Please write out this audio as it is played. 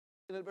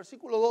En el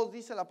versículo 2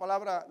 dice la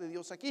palabra de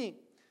Dios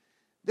aquí: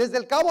 desde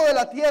el cabo de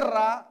la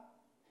tierra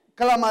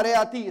clamaré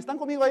a ti. ¿Están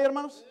conmigo ahí,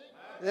 hermanos?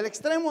 Desde el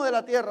extremo de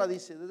la tierra,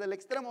 dice, desde el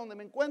extremo donde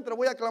me encuentro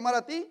voy a clamar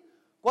a ti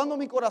cuando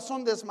mi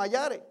corazón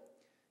desmayare.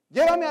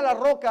 Llévame a la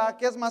roca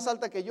que es más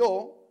alta que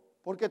yo,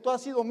 porque tú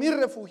has sido mi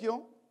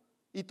refugio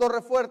y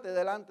torre fuerte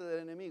delante del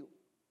enemigo.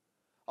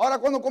 Ahora,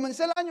 cuando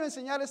comencé el año a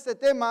enseñar este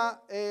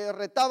tema,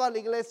 retaba a la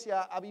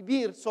iglesia a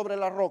vivir sobre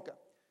la roca.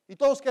 Y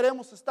todos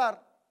queremos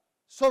estar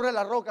sobre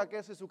la roca que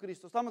es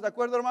Jesucristo. ¿Estamos de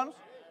acuerdo, hermanos?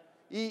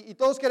 Y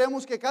todos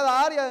queremos que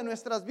cada área de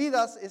nuestras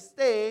vidas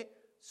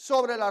esté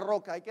sobre la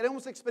roca. Y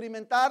queremos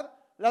experimentar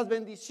las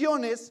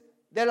bendiciones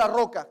de la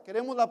roca.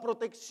 Queremos la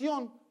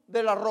protección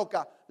de la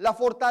roca, la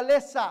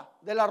fortaleza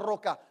de la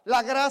roca,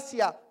 la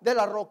gracia de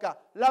la roca,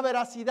 la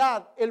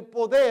veracidad, el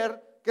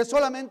poder que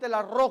solamente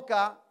la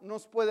roca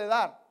nos puede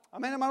dar.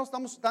 Amén, hermanos,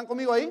 ¿están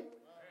conmigo ahí?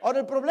 Ahora,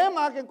 el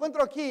problema que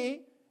encuentro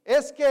aquí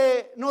es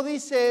que no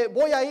dice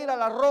voy a ir a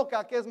la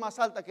roca que es más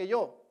alta que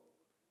yo.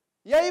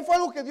 Y ahí fue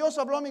algo que Dios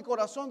habló a mi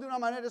corazón de una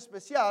manera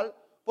especial,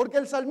 porque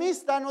el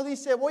salmista no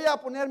dice voy a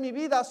poner mi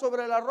vida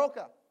sobre la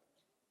roca.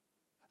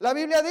 La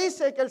Biblia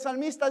dice que el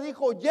salmista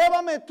dijo: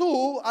 llévame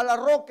tú a la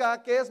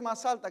roca que es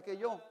más alta que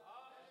yo.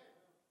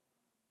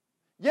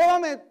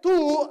 Llévame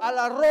tú a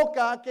la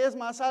roca que es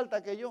más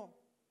alta que yo.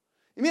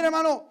 Y mira,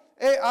 hermano,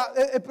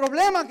 el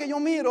problema que yo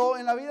miro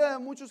en la vida de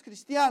muchos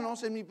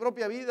cristianos, en mi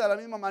propia vida de la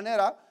misma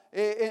manera,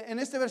 en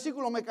este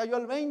versículo me cayó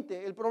el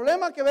 20. El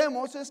problema que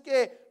vemos es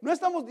que no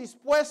estamos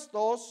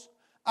dispuestos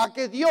a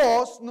que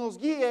Dios nos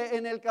guíe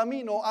en el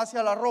camino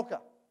hacia la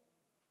roca.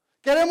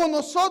 Queremos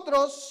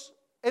nosotros,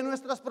 en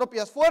nuestras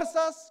propias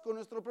fuerzas, con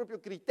nuestro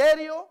propio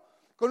criterio,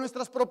 con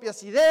nuestras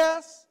propias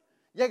ideas,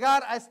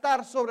 llegar a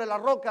estar sobre la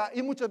roca,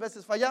 y muchas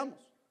veces fallamos.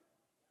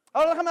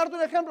 Ahora déjame darte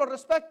un ejemplo al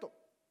respecto.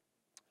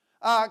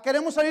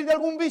 Queremos salir de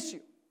algún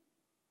vicio.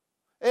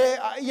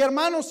 Y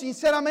hermanos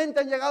sinceramente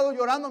han llegado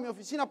llorando a mi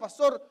oficina: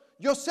 pastor,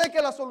 yo sé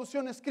que la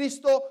solución es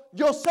Cristo,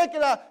 yo sé que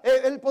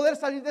el poder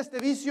salir de este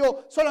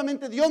vicio,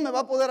 solamente Dios me va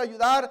a poder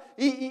ayudar,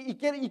 y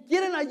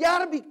quieren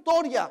hallar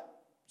victoria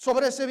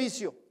sobre ese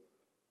vicio,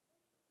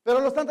 pero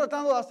lo están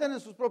tratando de hacer en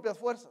sus propias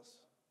fuerzas.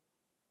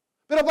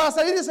 Pero para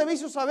salir de ese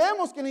vicio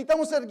sabemos que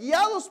necesitamos ser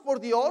guiados por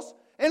Dios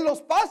en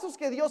los pasos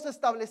que Dios ha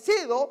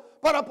establecido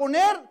para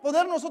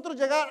poder nosotros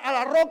llegar a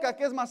la roca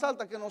que es más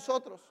alta que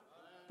nosotros.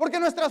 Porque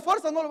nuestras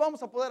fuerzas no lo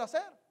vamos a poder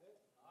hacer.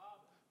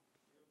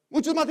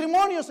 Muchos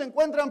matrimonios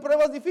encuentran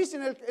pruebas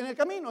difíciles en el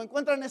camino,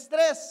 encuentran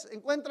estrés,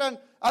 encuentran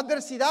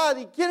adversidad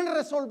y quieren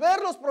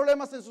resolver los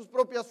problemas en sus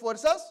propias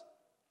fuerzas.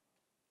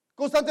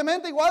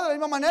 Constantemente, igual, de la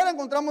misma manera,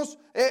 encontramos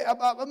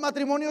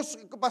matrimonios: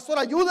 pastor,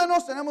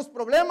 ayúdanos, tenemos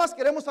problemas,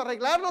 queremos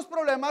arreglar los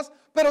problemas,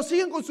 pero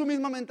siguen con su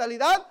misma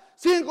mentalidad,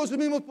 siguen con sus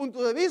mismos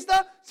puntos de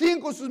vista,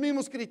 siguen con sus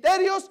mismos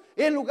criterios,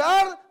 en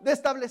lugar de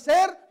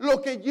establecer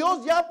lo que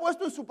Dios ya ha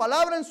puesto en su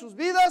palabra, en sus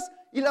vidas,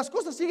 y las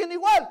cosas siguen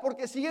igual,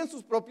 porque siguen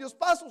sus propios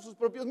pasos, sus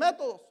propios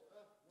métodos.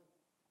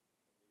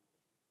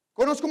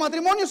 Conozco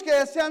matrimonios que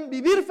desean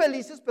vivir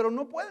felices, pero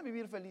no pueden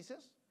vivir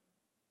felices,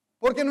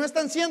 porque no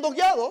están siendo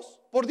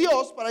guiados por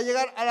Dios para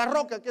llegar a la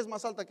roca que es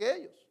más alta que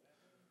ellos.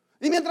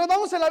 Y mientras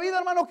vamos en la vida,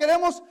 hermano,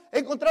 queremos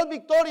encontrar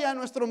victoria en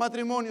nuestros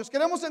matrimonios.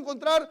 Queremos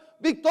encontrar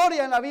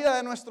victoria en la vida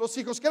de nuestros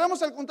hijos.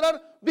 Queremos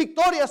encontrar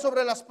victoria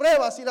sobre las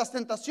pruebas y las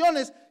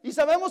tentaciones. Y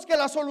sabemos que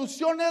la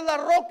solución es la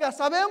roca.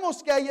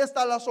 Sabemos que ahí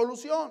está la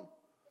solución.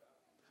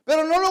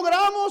 Pero no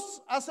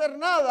logramos hacer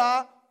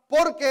nada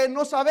porque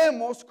no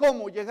sabemos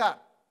cómo llegar.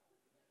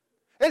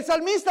 El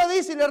salmista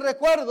dice, y les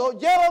recuerdo: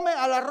 llévame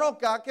a la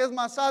roca que es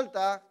más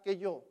alta que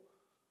yo.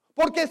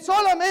 Porque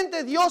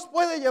solamente Dios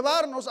puede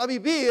llevarnos a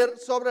vivir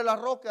sobre la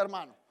roca,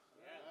 hermano.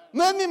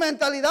 No es mi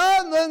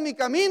mentalidad, no es mi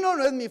camino,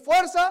 no es mi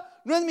fuerza,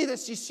 no es mi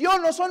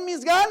decisión, no son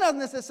mis ganas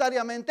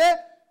necesariamente.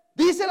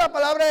 Dice la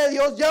palabra de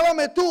Dios: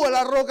 llévame tú a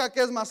la roca que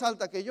es más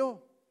alta que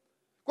yo.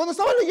 Cuando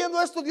estaba leyendo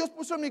esto, Dios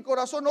puso en mi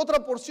corazón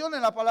otra porción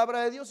en la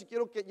palabra de Dios, y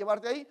quiero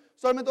llevarte ahí.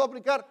 Solamente voy a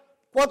aplicar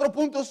 4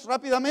 puntos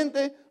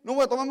rápidamente, no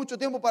voy a tomar mucho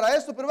tiempo para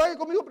esto, pero vaya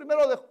conmigo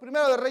primero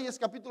de Reyes,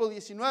 capítulo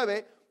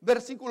 19,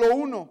 versículo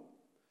 1.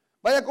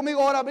 Vaya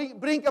conmigo ahora,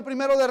 brinca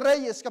primero de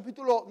Reyes,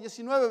 capítulo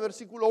 19,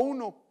 versículo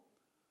 1.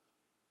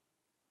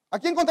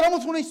 Aquí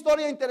encontramos una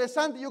historia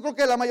interesante. Yo creo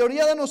que la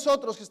mayoría de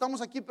nosotros que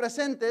estamos aquí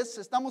presentes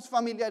estamos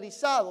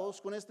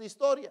familiarizados con esta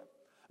historia.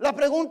 La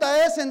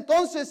pregunta es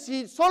entonces,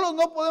 si solos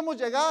no podemos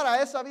llegar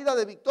a esa vida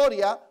de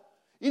victoria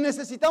y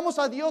necesitamos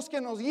a Dios que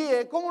nos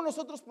guíe, ¿cómo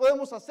nosotros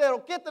podemos hacer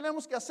o qué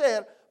tenemos que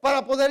hacer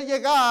para poder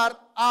llegar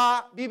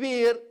a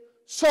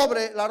vivir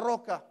sobre la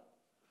roca?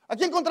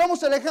 Aquí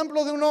encontramos el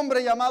ejemplo de un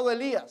hombre llamado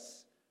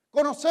Elías.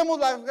 Conocemos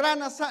las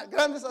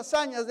grandes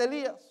hazañas de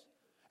Elías.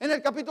 En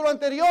el capítulo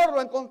anterior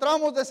lo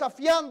encontramos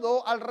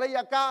desafiando al rey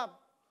Acab,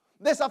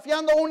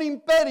 desafiando a un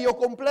imperio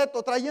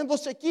completo, trayendo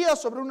sequía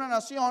sobre una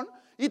nación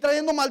y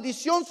trayendo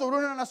maldición sobre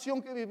una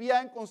nación que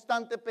vivía en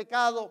constante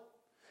pecado.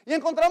 Y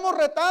encontramos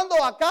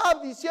retando a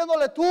Acab,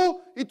 diciéndole: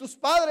 tú y tus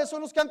padres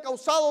son los que han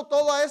causado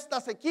toda esta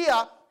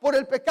sequía. Por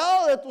el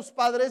pecado de tus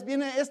padres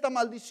viene esta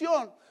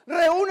maldición.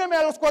 reúneme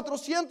a los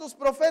 400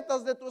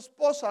 profetas de tu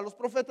esposa, los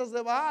profetas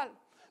de Baal.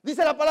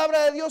 Dice la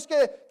palabra de Dios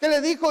que le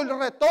dijo y le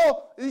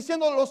retó,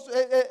 diciendo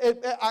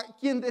a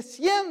quien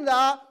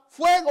descienda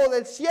fuego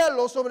del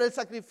cielo sobre el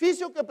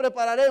sacrificio que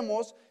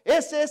prepararemos,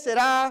 ese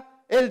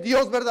será el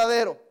Dios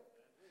verdadero.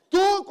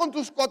 Tú con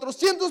tus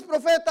 400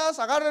 profetas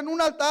agarren un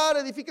altar,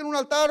 edifiquen un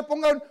altar,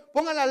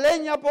 pongan la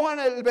leña, pongan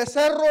el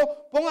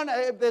becerro, pongan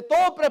de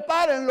todo,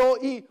 prepárenlo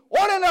y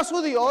oren a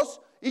su Dios.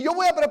 Y yo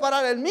voy a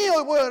preparar el mío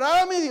y voy a orar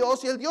a mi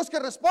Dios, y el Dios que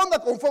responda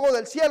con fuego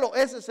del cielo,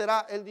 ese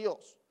será el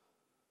Dios.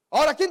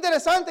 Ahora, qué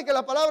interesante que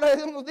la palabra de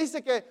Dios nos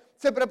dice que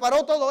se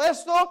preparó todo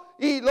esto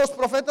y los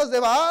profetas de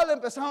Baal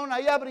empezaron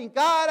ahí a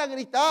brincar, a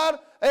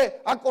gritar,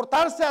 a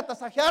cortarse, a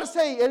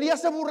tasajearse, y Elías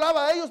se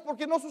burlaba de ellos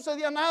porque no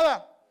sucedía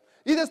nada.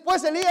 Y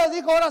después Elías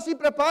dijo, ahora sí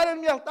preparen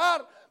mi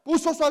altar.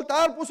 Puso su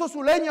altar, puso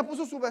su leña,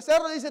 puso su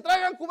becerro y dice,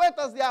 traigan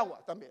cubetas de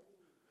agua también.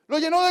 Lo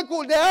llenó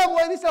de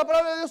agua y dice la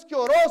palabra de Dios que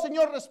oró,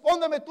 Señor,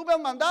 respóndeme, tú me has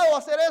mandado a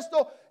hacer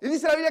esto. Y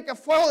dice la Biblia que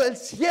fuego del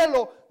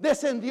cielo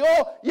descendió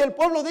y el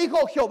pueblo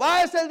dijo,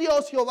 Jehová es el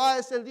Dios, Jehová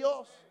es el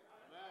Dios.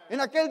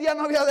 En aquel día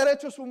no había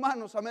derechos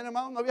humanos, amén,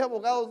 hermanos, no había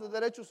abogados de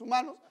derechos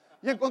humanos.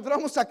 Y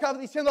encontramos acá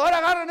diciendo, ahora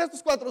agarren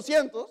estos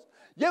 400,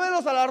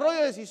 llévenlos al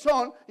arroyo de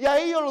Sison y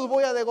ahí yo los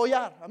voy a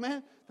degollar,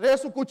 amén. Traía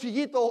su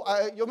cuchillito,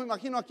 yo me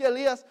imagino aquí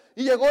Elías,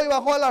 y llegó y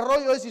bajó al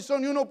arroyo de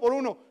Sison y uno por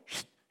uno,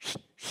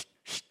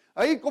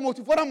 ahí como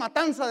si fuera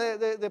matanza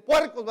de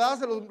puercos, ¿verdad?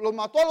 Se los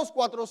mató a los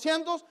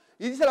 400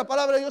 y dice la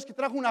palabra de Dios que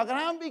trajo una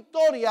gran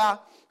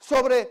victoria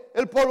sobre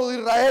el pueblo de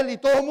Israel y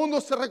todo el mundo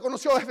se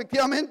reconoció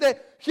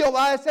efectivamente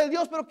Jehová es el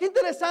Dios. Pero qué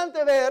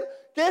interesante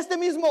ver que este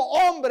mismo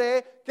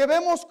hombre que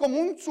vemos como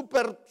un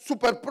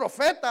super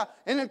profeta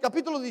en el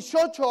capítulo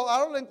 18,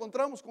 ahora lo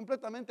encontramos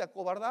completamente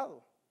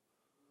acobardado.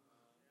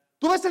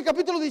 Tú ves el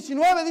capítulo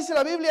 19, dice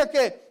la Biblia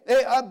que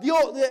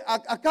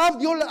Acab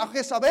dio a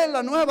Jezabel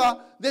la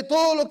nueva de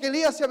todo lo que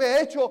Elías se había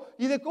hecho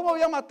y de cómo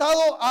había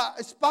matado a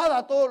espada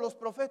a todos los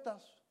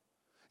profetas.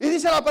 Y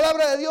dice la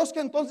palabra de Dios que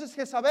entonces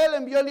Jezabel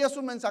envió a Elías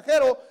un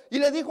mensajero y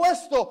le dijo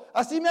esto,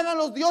 así me hagan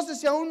los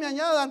dioses y aún me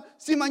añadan,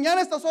 si mañana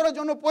a estas horas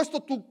yo no he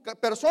puesto tu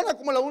persona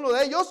como la uno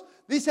de ellos,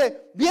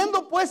 dice,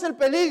 viendo pues el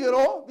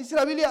peligro, dice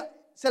la Biblia,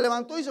 se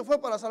levantó y se fue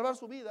para salvar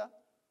su vida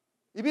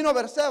y vino a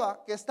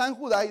Berseba, que está en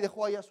Judá, y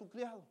dejó ahí a su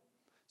criado.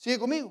 Sigue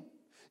conmigo.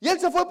 Y él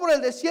se fue por el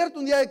desierto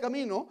un día de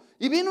camino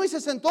y vino y se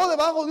sentó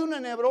debajo de un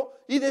enebro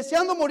y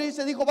deseando morir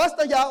se dijo,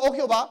 basta ya, oh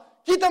Jehová,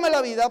 quítame la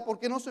vida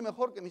porque no soy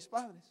mejor que mis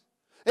padres.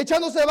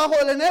 Echándose debajo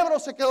del enebro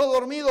se quedó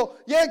dormido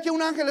y aquí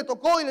un ángel le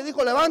tocó y le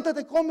dijo,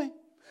 levántate, come.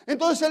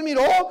 Entonces él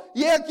miró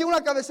y aquí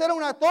una cabecera,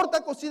 una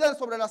torta cocida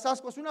sobre las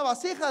ascuas, una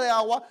vasija de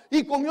agua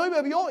y comió y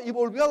bebió y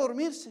volvió a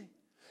dormirse.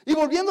 Y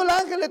volviendo el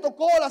ángel le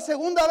tocó la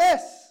segunda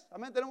vez.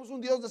 Amén, tenemos un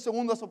Dios de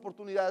segundas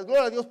oportunidades.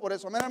 Gloria a Dios por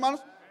eso. Amén,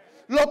 hermanos.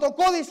 Lo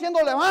tocó diciendo,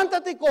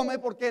 levántate y come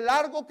porque el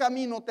largo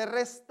camino te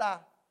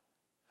resta.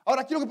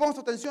 Ahora quiero que pongamos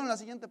atención en la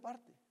siguiente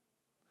parte.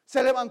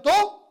 Se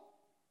levantó,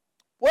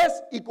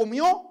 pues, y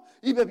comió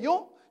y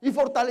bebió y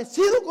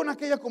fortalecido con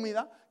aquella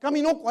comida,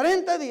 caminó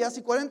 40 días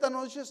y 40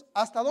 noches.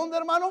 ¿Hasta dónde,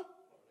 hermano?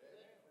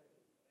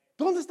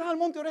 ¿Dónde estaba el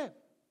monte Oreb?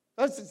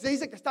 Se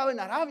dice que estaba en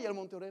Arabia el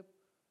monte Oreb.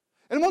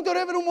 El monte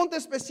Oreb era un monte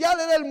especial,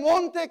 era el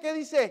monte, ¿qué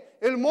dice?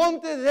 El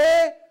monte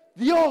de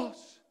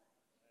Dios.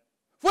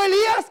 Fue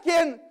Elías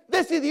quien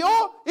decidió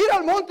ir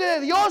al monte de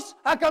Dios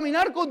a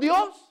caminar con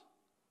Dios.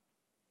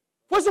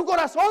 Fue su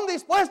corazón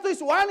dispuesto y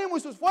su ánimo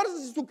y sus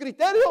fuerzas y su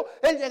criterio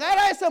el llegar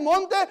a ese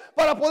monte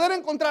para poder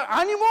encontrar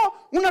ánimo,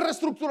 una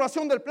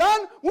reestructuración del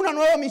plan, una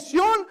nueva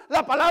misión,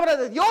 la palabra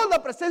de Dios,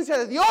 la presencia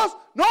de Dios.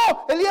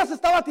 No, Elías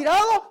estaba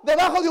tirado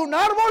debajo de un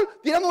árbol,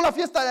 tirando una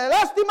fiesta de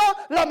lástima,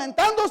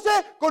 lamentándose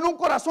con un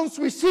corazón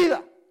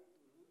suicida.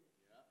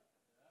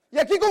 Y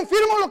aquí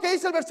confirmo lo que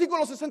dice el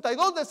versículo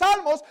 62 de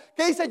Salmos,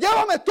 que dice,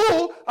 llévame tú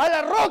a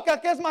la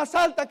roca que es más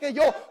alta que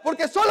yo.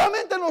 Porque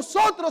solamente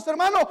nosotros,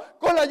 hermano,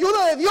 con la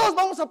ayuda de Dios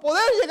vamos a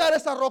poder llegar a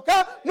esa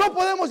roca. No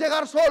podemos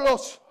llegar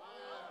solos.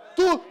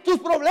 Tus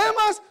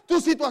problemas,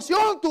 tu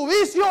situación, tu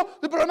vicio,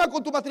 tu problema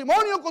con tu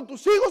matrimonio, con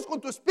tus hijos, con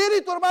tu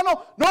espíritu,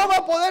 hermano, no va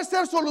a poder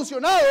ser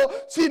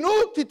solucionado si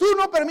tú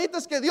no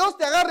permites que Dios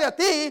te agarre a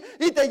ti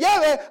y te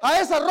lleve a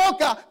esa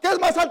roca que es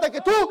más alta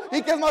que tú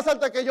y que es más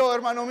alta que yo,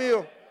 hermano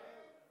mío.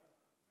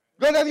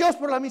 Gloria a Dios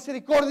por la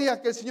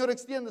misericordia que el Señor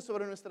extiende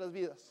sobre nuestras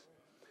vidas.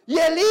 Y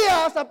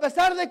Elías, a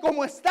pesar de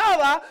cómo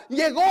estaba,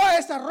 llegó a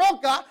esa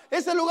roca,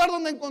 ese lugar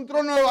donde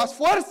encontró nuevas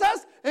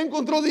fuerzas,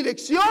 encontró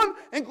dirección,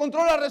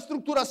 encontró la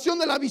reestructuración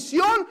de la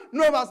visión,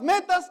 nuevas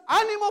metas,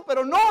 ánimo,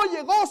 pero no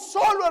llegó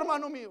solo,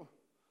 hermano mío.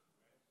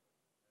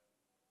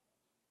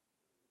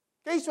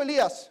 ¿Qué hizo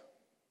Elías?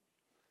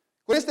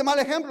 Con este mal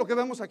ejemplo que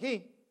vemos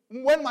aquí,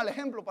 un buen mal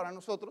ejemplo para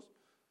nosotros,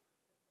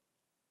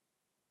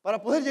 para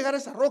poder llegar a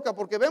esa roca,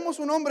 porque vemos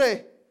un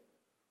hombre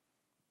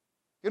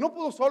que no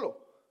pudo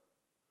solo.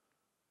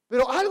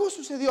 Pero algo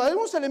sucedió, hay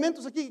algunos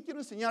elementos aquí que quiero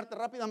enseñarte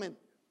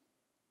rápidamente,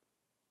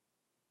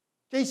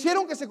 que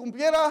hicieron que se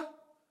cumpliera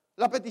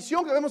la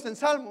petición que vemos en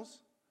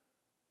Salmos.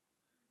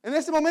 En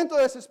ese momento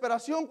de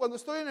desesperación, cuando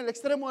estoy en el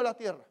extremo de la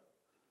tierra,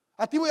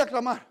 a ti voy a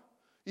clamar,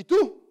 y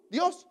tú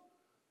Dios,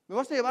 me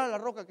vas a llevar a la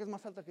roca que es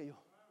más alta que yo.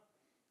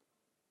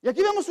 Y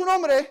aquí vemos un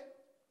hombre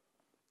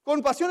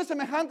con pasiones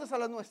semejantes a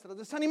las nuestras,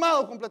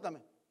 desanimado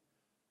completamente.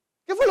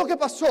 ¿Qué fue lo que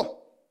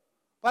pasó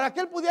para que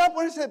él pudiera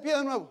ponerse de pie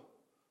de nuevo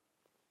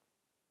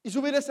y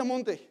subir ese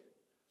monte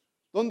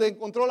donde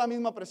encontró la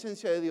misma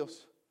presencia de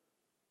Dios?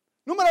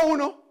 Número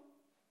uno,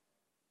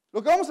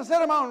 lo que vamos a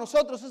hacer, hermano,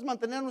 nosotros es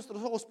mantener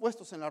nuestros ojos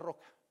puestos en la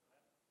roca.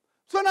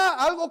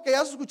 Suena algo que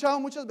has escuchado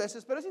muchas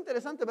veces, pero es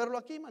interesante verlo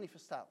aquí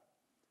manifestado.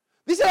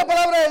 Dice la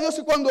palabra de Dios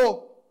que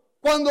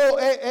cuando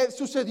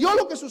sucedió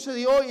lo que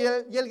sucedió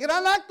y el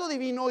gran acto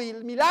divino y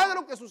el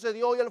milagro que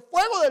sucedió y el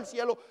fuego del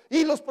cielo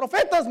y los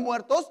profetas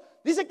muertos,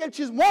 dice que el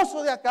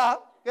chismoso de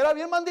acá, que era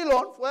bien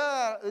mandilón, fue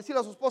a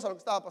decirle a su esposa lo que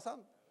estaba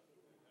pasando.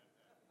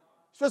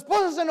 Su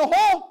esposa se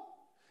enojó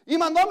y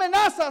mandó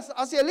amenazas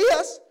hacia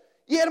Elías.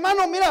 Y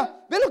hermano,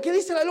 mira, ve lo que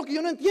dice, lo que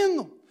yo no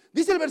entiendo.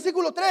 Dice el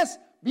versículo 3,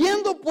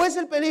 viendo pues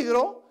el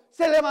peligro,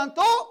 se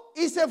levantó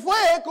y se fue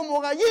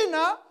como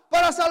gallina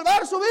para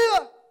salvar su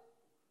vida.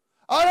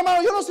 Ahora,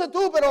 hermano, yo no sé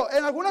tú, pero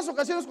en algunas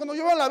ocasiones cuando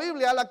yo veo en la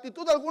Biblia la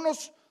actitud de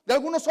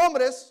algunos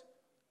hombres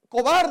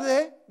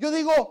cobarde, yo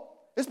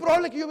digo, es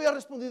probable que yo hubiera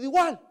respondido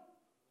igual.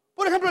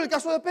 Por ejemplo, en el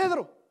caso de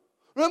Pedro,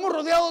 lo hemos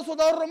rodeado de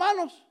soldados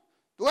romanos.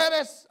 Tú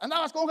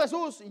andabas con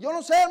Jesús, y yo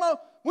no sé, hermano,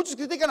 muchos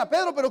critican a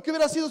Pedro, pero ¿qué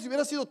hubiera sido si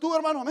hubiera sido tú,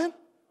 hermano? Amén.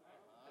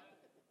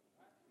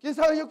 ¿Quién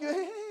sabe yo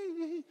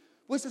qué?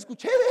 Pues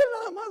escuché de él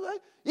nada más,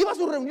 ¿verdad? Iba a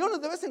sus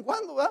reuniones de vez en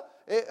cuando, ¿verdad?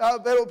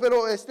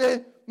 Pero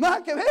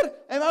nada que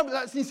ver,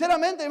 hermano,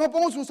 sinceramente, yo me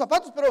pongo sus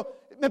zapatos,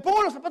 pero me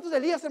pongo los zapatos de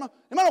Elías, hermano.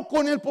 Hermano,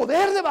 con el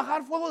poder de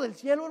bajar fuego del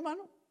cielo,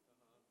 hermano.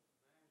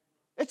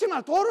 Écheme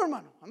al toro,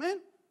 hermano,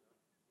 amén.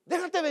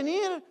 Déjate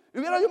venir. Le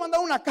hubiera yo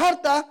mandado una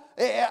carta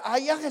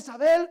ahí a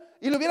Jezabel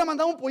y le hubiera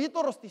mandado un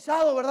pollito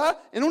rostizado, ¿verdad?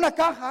 En una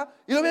caja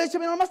y le hubiera dicho,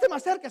 mira, nomás te me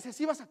acercas y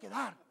así vas a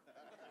quedar.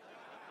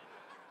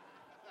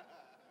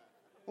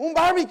 Un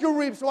barbecue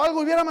ribs o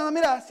algo hubiera mandado,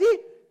 mira, así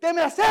te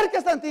me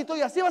acercas tantito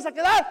y así vas a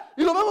quedar.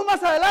 Y lo vemos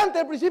más adelante,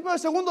 al principio de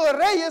Segundo de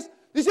Reyes,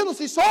 diciendo,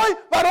 si soy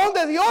varón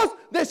de Dios,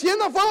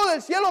 desciendo a fuego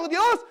del cielo,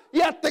 Dios,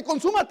 y te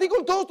consuma a ti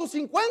con todos tus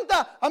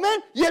 50,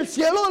 amén. Y el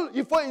cielo,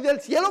 y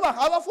del cielo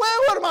bajaba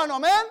fuego, hermano,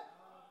 amén.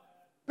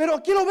 Pero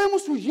aquí lo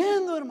vemos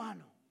huyendo,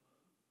 hermano.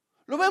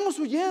 Lo vemos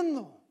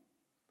huyendo.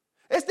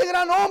 Este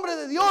gran hombre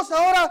de Dios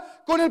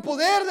ahora con el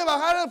poder de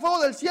bajar el fuego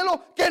del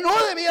cielo, que no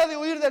debía de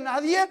huir de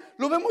nadie,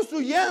 lo vemos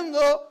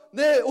huyendo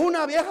de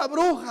una vieja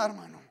bruja,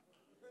 hermano.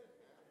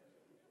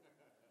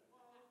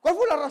 ¿Cuál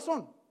fue la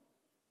razón?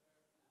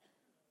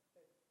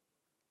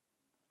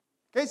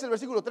 ¿Qué dice el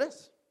versículo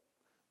 3?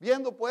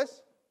 Viendo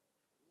pues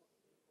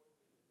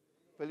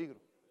peligro.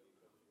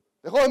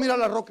 Dejó de mirar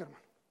la roca,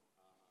 hermano.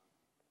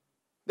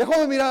 Dejó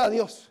de mirar a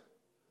Dios.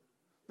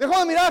 Dejó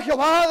de mirar a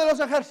Jehová de los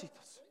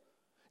ejércitos.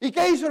 ¿Y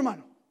qué hizo,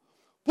 hermano?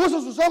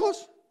 Puso sus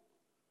ojos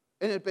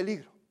en el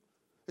peligro.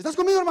 ¿Estás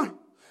conmigo, hermano?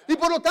 Y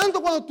por lo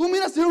tanto, cuando tú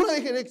miras en una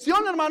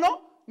dirección,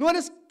 hermano, no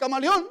eres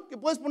camaleón, que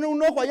puedes poner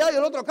un ojo allá y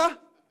el otro acá.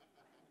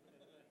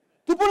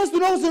 Tú pones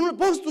tus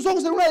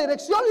ojos en una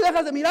dirección y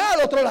dejas de mirar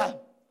al otro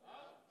lado.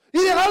 Y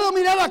dejó de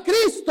mirar a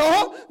Cristo,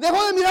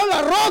 dejó de mirar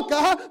la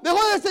roca, dejó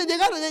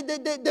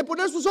de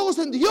poner sus ojos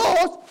en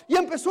Dios y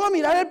empezó a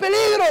mirar el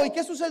peligro. ¿Y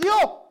qué sucedió?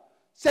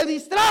 Se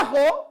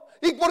distrajo,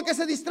 y porque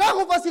se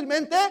distrajo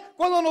fácilmente,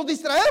 cuando nos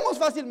distraemos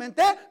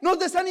fácilmente, nos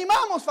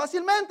desanimamos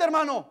fácilmente,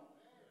 hermano.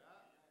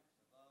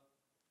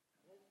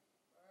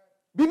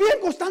 Vivía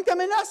en constante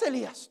amenaza,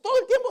 Elías, todo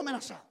el tiempo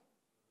amenazado.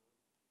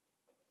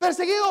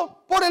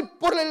 Perseguido por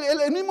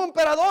el mismo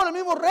emperador, el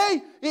mismo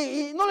rey,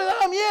 y no le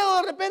daba miedo,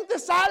 de repente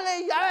sale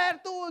y a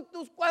ver,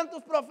 tus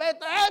cuantos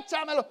profetas,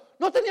 échamelo.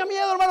 No tenía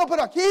miedo, hermano,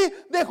 pero aquí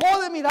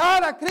dejó de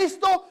mirar a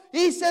Cristo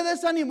y se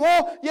desanimó.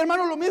 Y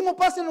hermano, lo mismo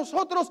pasa en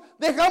nosotros,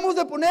 dejamos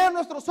de poner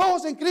nuestros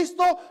ojos en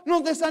Cristo,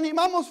 nos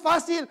desanimamos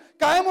fácil,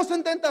 caemos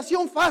en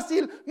tentación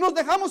fácil, nos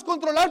dejamos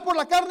controlar por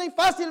la carne y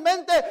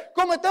fácilmente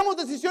cometemos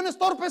decisiones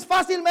torpes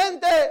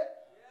fácilmente.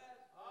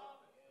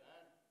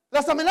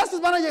 Las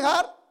amenazas van a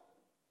llegar.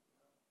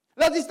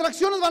 Las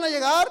distracciones van a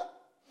llegar,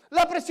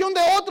 la presión de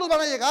otros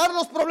van a llegar,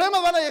 los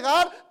problemas van a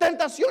llegar,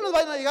 tentaciones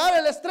van a llegar,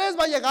 el estrés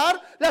va a llegar,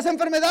 las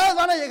enfermedades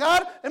van a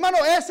llegar. Hermano,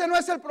 ese no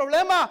es el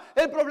problema.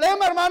 El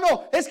problema,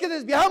 hermano, es que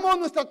desviamos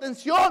nuestra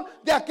atención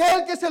de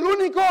aquel que es el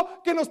único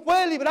que nos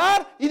puede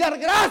librar y dar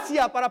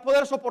gracia para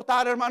poder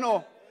soportar,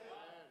 hermano.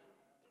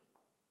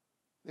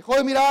 Dejó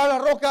de mirar a la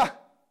roca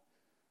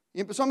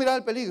y empezó a mirar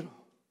el peligro.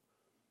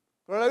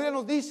 Pero la Biblia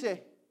nos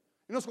dice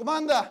y nos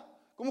comanda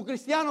como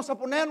cristianos a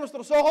poner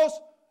nuestros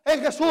ojos en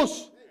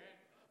Jesús.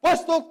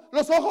 Puesto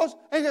los ojos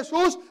en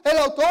Jesús, el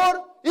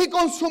autor y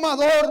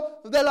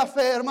consumador de la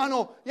fe,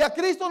 hermano. Y a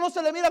Cristo no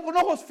se le mira con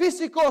ojos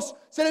físicos,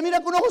 se le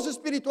mira con ojos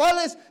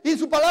espirituales. Y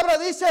su palabra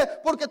dice,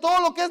 porque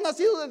todo lo que es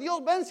nacido de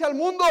Dios vence al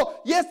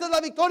mundo. Y esta es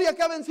la victoria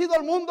que ha vencido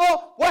al mundo,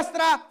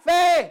 vuestra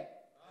fe.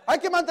 Hay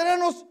que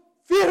mantenernos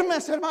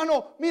firmes,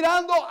 hermano,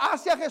 mirando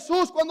hacia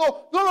Jesús.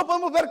 Cuando no lo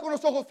podemos ver con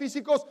los ojos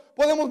físicos,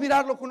 podemos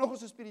mirarlo con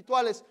ojos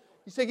espirituales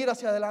y seguir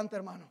hacia adelante,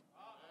 hermano.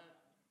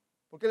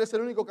 Porque Él es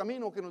el único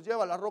camino que nos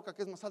lleva a la roca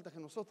que es más alta que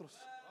nosotros.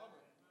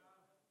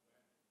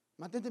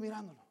 Mantente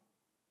mirándolo.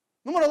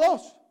 Número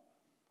 2,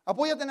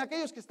 apóyate en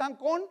aquellos que están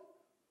con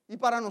y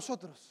para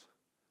nosotros.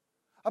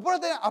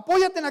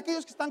 Apóyate en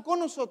aquellos que están con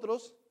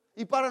nosotros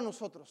y para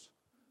nosotros.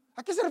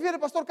 ¿A qué se refiere,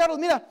 Pastor Carlos?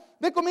 Mira,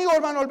 ve conmigo,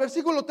 hermano, al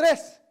versículo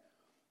 3.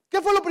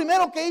 ¿Qué fue lo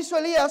primero que hizo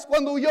Elías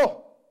cuando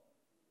huyó?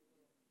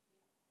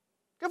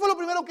 ¿Qué fue lo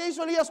primero que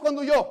hizo Elías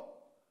cuando huyó?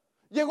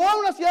 Llegó a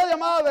una ciudad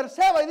llamada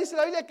Berseba y dice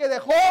la Biblia que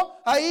dejó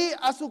ahí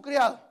a su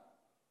criado.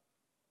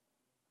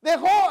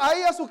 Dejó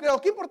ahí a su criado.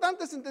 Qué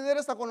importante es entender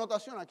esta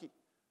connotación aquí.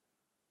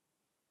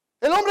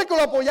 El hombre que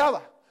lo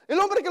apoyaba, el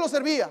hombre que lo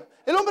servía,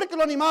 el hombre que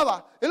lo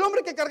animaba, el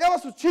hombre que cargaba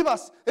sus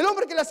chivas, el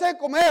hombre que le hacía de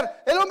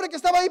comer, el hombre que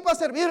estaba ahí para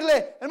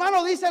servirle.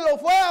 Hermano, dice, lo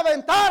fue a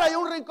aventar ahí a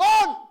un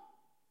rincón.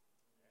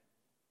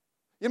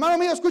 Y hermano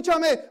mío,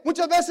 escúchame,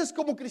 muchas veces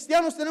como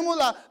cristianos tenemos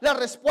la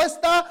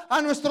respuesta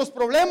a nuestros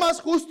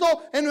problemas justo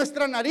en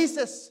nuestras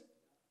narices.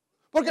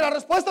 Porque la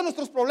respuesta a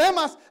nuestros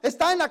problemas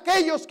está en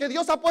aquellos que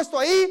Dios ha puesto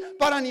ahí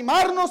para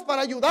animarnos,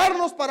 para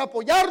ayudarnos, para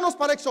apoyarnos,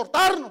 para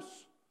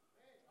exhortarnos.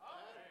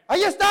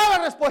 Ahí está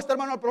la respuesta,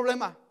 hermano, al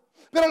problema.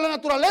 Pero la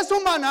naturaleza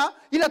humana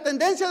y la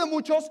tendencia de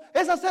muchos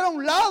es hacer a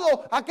un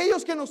lado a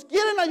aquellos que nos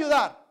quieren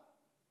ayudar,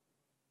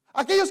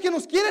 aquellos que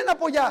nos quieren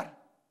apoyar.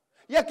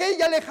 Y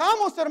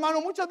alejamos,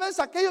 hermano, muchas veces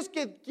aquellos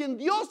quien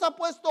Dios ha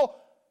puesto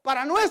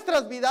para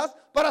nuestras vidas,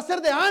 para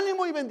ser de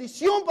ánimo y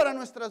bendición para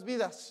nuestras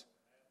vidas.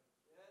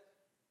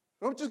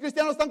 Pero muchos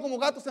cristianos están como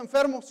gatos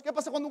enfermos. ¿Qué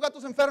pasa cuando un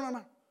gato se enferma,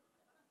 hermano?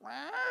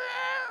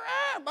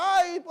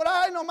 Va y por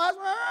ahí nomás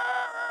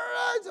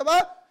se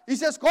va y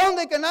se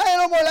esconde, que nadie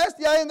lo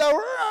moleste, y ahí anda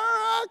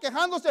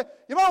quejándose.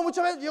 Y hermano,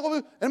 muchas veces digo,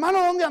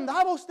 hermano, ¿dónde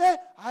andaba usted?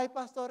 Ay,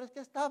 pastor, es que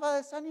estaba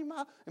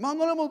desanimado. Hermano,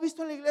 no lo hemos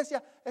visto en la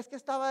iglesia, es que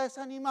estaba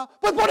desanimado.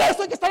 Pues por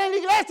eso hay que estar en la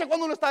iglesia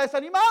cuando uno está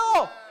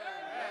desanimado.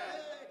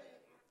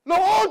 Lo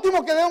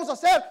último que debemos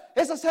hacer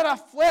es hacer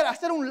afuera,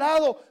 hacer a un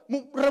lado,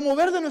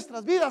 remover de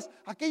nuestras vidas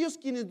aquellos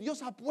quienes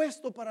Dios ha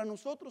puesto para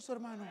nosotros,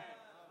 hermano.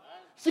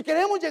 Si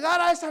queremos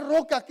llegar a esa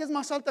roca que es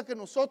más alta que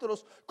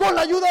nosotros, con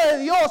la ayuda de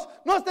Dios,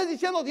 no estés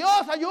diciendo, Dios,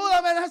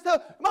 ayúdame en esto.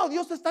 No,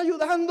 Dios te está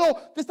ayudando,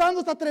 te está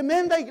dando esta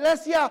tremenda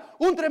iglesia,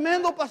 un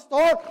tremendo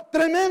pastor,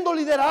 tremendo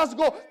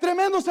liderazgo,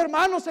 tremendos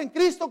hermanos en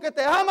Cristo que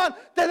te aman.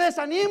 Te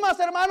desanimas,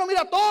 hermano,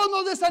 mira, todos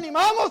nos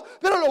desanimamos,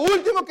 pero lo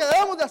último que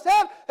debemos de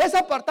hacer es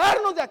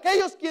apartarnos de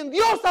aquellos quien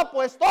Dios ha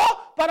puesto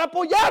para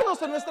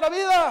apoyarnos en nuestra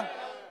vida.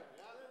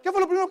 ¿Qué fue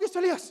lo primero que hizo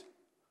Elías?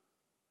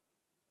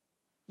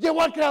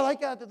 Llegó al criado, ahí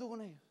quédate tú con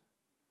ellos.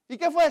 ¿Y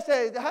qué fue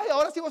ese? Ay,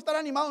 ahora sí voy a estar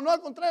animado. No, al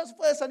contrario, se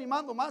fue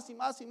desanimando más y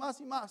más y más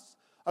y más.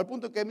 Al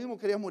punto que él mismo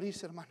quería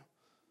morirse, hermano.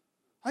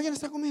 ¿Alguien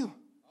está conmigo?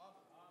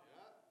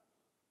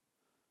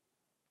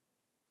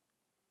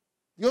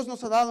 Dios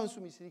nos ha dado en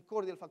su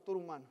misericordia el factor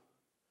humano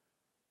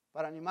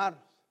para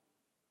animarnos,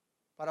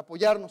 para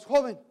apoyarnos.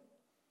 Joven,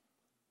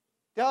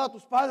 te ha dado a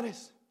tus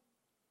padres,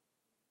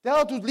 te ha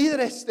dado a tus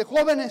líderes de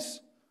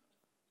jóvenes,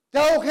 te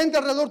ha dado gente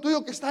alrededor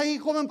tuyo que está ahí,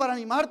 joven, para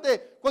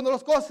animarte cuando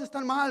las cosas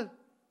están mal.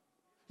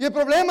 Y el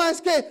problema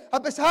es que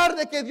a pesar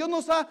de que Dios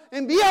nos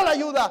envía la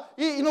ayuda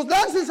y nos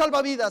lanza el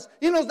salvavidas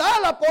y nos da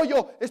el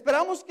apoyo,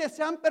 esperamos que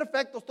sean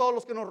perfectos todos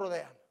los que nos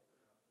rodean.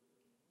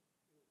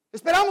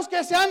 Esperamos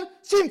que sean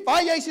sin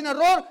falla y sin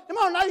error.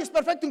 Hermano, nadie es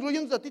perfecto,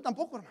 incluyéndote a ti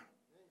tampoco, hermano.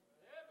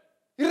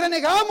 Y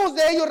renegamos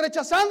de ellos,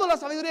 rechazando la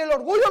sabiduría. El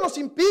orgullo nos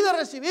impide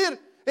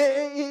recibir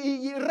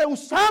y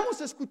rehusamos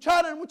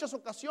escuchar en muchas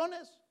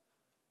ocasiones.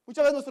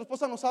 Muchas veces nuestra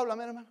esposa nos habla,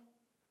 hermano.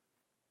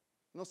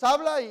 Nos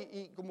habla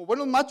y como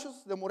buenos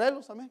machos de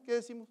Morelos, amén, ¿qué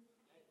decimos?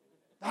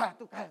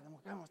 Tú cállate,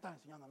 ¿qué me vas a estar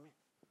enseñando a mí?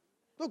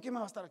 ¿Tú quién me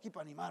vas a estar aquí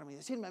para animarme y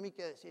decirme a mí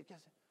qué decir, qué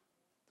hacer?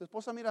 Tu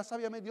esposa, mira,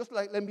 sabiamente, Dios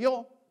la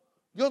envió.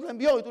 Dios la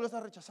envió y tú la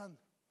estás rechazando.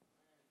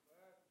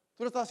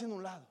 Tú la estás haciendo a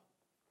un lado.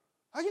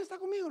 ¿Alguien está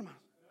conmigo, hermano?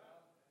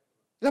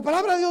 La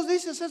palabra de Dios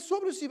dice, sed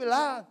sobrios y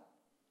velad.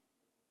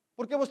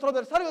 Porque vuestro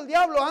adversario, el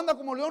diablo, anda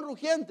como león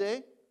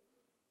rugiente,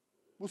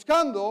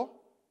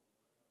 buscando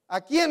a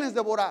quienes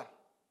devorar.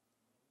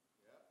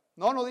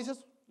 No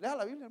dices, lea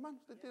la Biblia, hermano.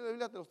 Usted tiene la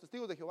Biblia de los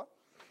testigos de Jehová.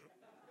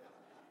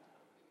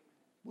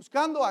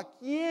 Buscando a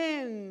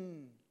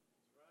quién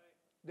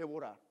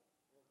devorar.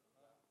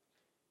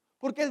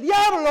 Porque el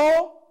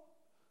diablo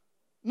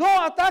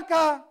no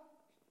ataca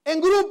en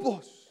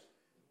grupos.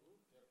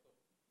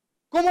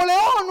 Como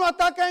león no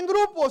ataca en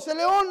grupos. El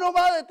león no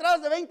va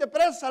detrás de 20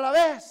 presas a la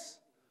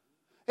vez.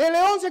 El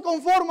león se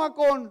conforma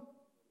con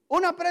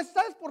una presa.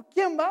 ¿Sabes por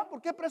quién va?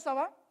 ¿Por qué presa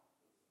va?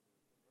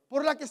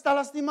 ¿Por la que está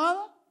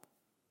lastimada?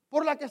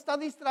 ¿Por la que está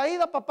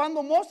distraída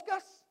papando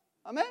moscas?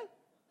 Amén.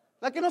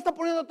 La que no está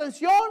poniendo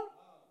atención.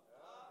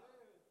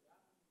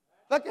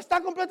 La que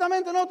está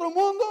completamente en otro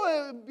mundo,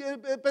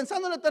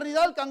 pensando en la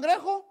eternidad del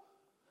cangrejo.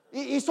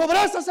 Y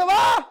sobre esa se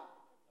va.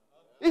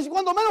 Y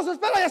cuando menos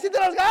espera, y así te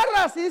las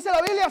garras. Y dice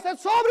la Biblia, sed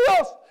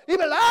sobrios y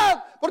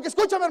velad. Porque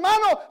escúchame,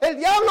 hermano, el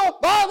diablo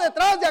va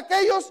detrás de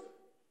aquellos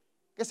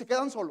que se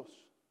quedan solos.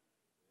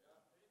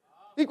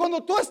 Y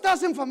cuando tú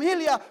estás en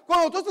familia,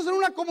 cuando tú estás en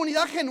una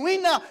comunidad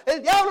genuina,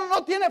 el diablo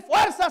no tiene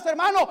fuerzas,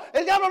 hermano.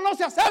 El diablo no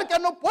se acerca,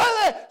 no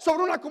puede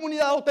sobre una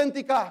comunidad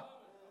auténtica.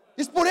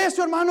 Es por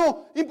eso,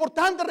 hermano,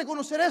 importante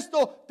reconocer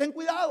esto. Ten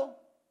cuidado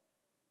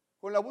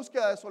con la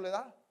búsqueda de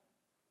soledad.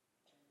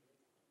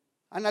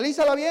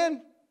 Analízala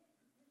bien.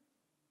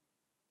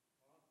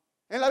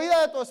 En la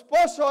vida de tu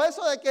esposo,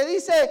 eso de que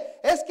dice,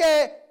 es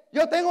que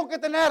yo tengo que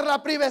tener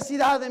la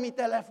privacidad de mi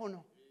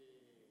teléfono.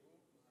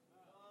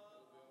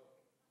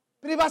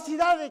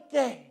 ¿Privacidad de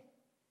qué?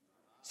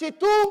 Si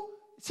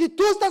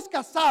tú estás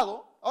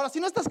casado, ahora si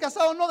no estás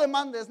casado no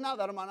demandes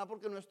nada, hermana,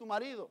 porque no es tu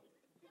marido.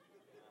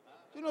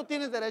 Tú no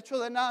tienes derecho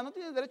de nada, no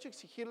tienes derecho a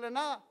exigirle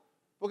nada,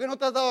 porque no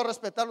te has dado a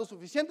respetar lo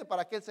suficiente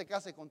para que él se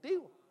case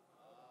contigo.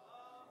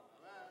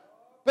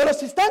 Pero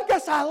si están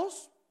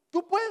casados,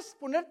 tú puedes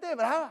ponerte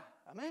brava,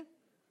 amén.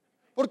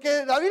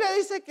 Porque la Biblia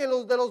dice que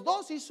de los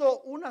dos hizo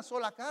una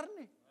sola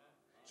carne.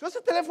 Si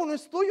ese teléfono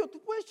es tuyo,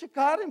 tú puedes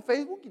checar en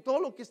Facebook y todo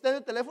lo que esté en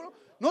el teléfono.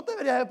 No te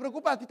debería de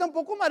preocupar. A ti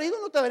tampoco, marido,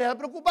 no te debería de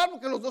preocupar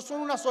porque los dos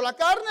son una sola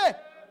carne.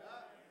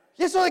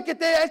 Y eso de que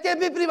es que es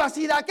mi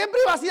privacidad. ¿Qué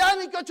privacidad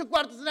ni que 8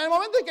 cuartos? En el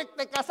momento en que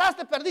te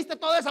casaste, perdiste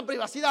toda esa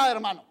privacidad,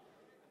 hermano.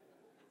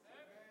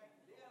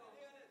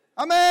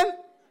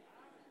 Amén.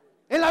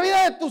 En la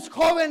vida de tus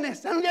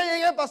jóvenes. Un día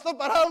llegué, pastor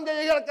parado, un día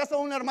llegué a la casa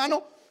de un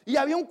hermano y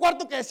había un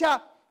cuarto que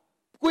decía,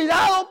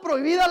 cuidado,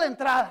 prohibida la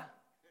entrada.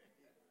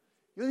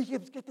 Yo dije,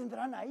 pues ¿qué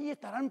tendrán ahí?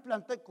 ¿Estarán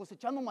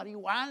cosechando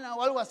marihuana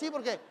o algo así?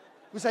 Porque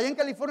pues allá en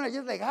California ya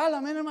es legal,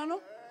 amén, hermano.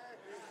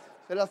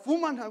 Se las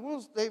fuman,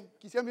 algunos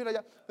quisieran ir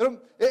allá.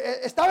 Pero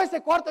estaba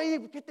ese cuarto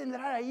ahí, ¿qué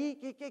tendrá ahí?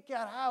 ¿Qué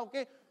hará? ¿O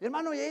qué?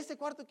 Hermano, ¿y ese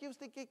cuarto qué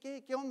usted?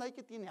 ¿Qué onda ahí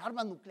que tiene?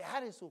 ¿Armas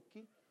nucleares o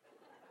qué?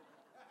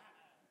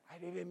 Ahí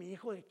vive mi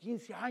hijo de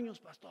 15 años,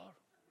 pastor.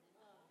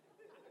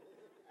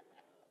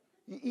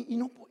 Y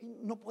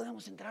no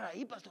podemos entrar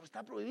ahí, pastor,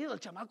 está prohibido. El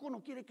chamaco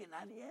no quiere que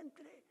nadie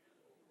entre.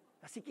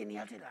 Así que ni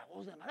hace la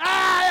voz de madre.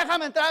 ¡Ah,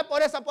 déjame entrar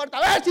por esa puerta!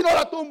 A ver si no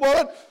la tumbo. A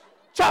ver.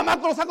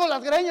 Chamaco, lo saco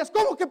las greñas.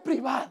 ¿Cómo que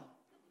privado?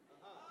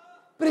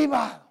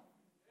 Privado.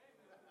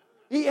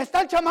 Y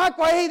está el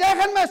chamaco ahí,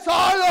 déjenme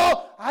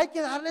solo. Hay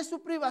que darle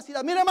su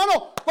privacidad. Mira,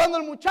 hermano, cuando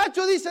el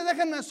muchacho dice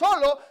déjenme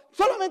solo,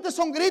 solamente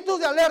son gritos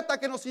de alerta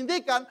que nos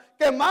indican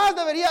que más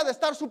debería de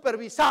estar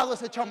supervisado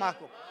ese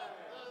chamaco.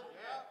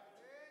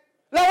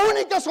 La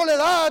única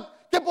soledad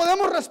que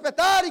podemos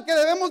respetar y que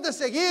debemos de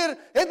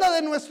seguir es la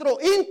de nuestro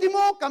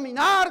íntimo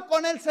caminar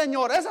con el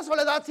Señor. Esa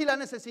soledad sí la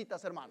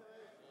necesitas, hermano.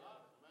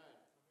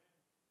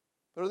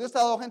 Pero Dios te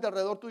ha dado gente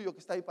alrededor tuyo que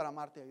está ahí para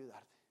amarte y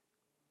ayudarte.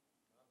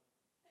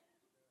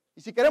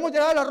 Y si queremos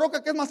llegar a la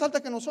roca que es más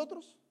alta que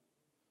nosotros,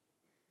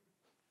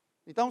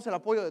 necesitamos el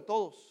apoyo de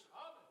todos.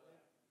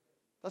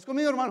 ¿Estás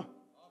conmigo, hermano?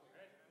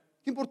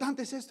 Qué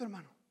importante es esto,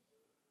 hermano.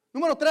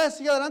 Número 3,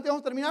 sigue adelante,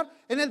 vamos a terminar.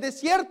 En el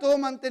desierto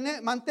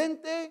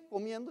mantente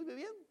comiendo y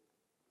bebiendo.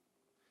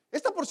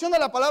 Esta porción de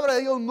la palabra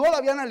de Dios no la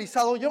había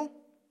analizado yo.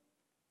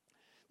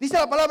 Dice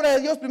la palabra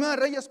de Dios, 1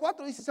 Reyes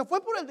 4, dice, se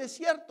fue por el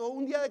desierto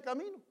un día de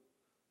camino.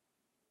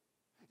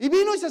 Y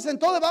vino y se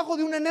sentó debajo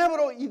de un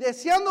enebro y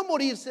deseando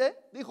morirse,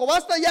 dijo,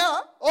 basta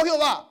ya, oh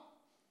Jehová,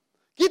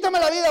 quítame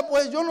la vida,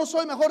 pues yo no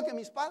soy mejor que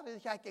mis padres.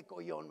 Dije, ay, qué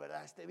collón,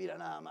 ¿verdad? Mira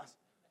nada más.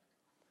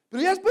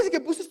 Pero ya después de que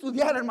puse a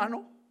estudiar,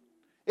 hermano,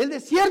 el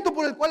desierto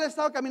por el cual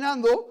estaba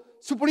caminando,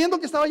 suponiendo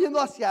que estaba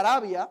yendo hacia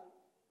Arabia,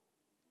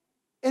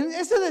 en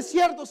ese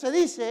desierto se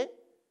dice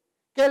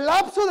que el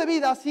lapso de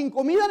vida sin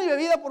comida ni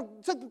bebida,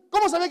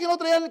 ¿cómo sabía que no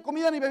traían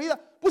comida ni bebida?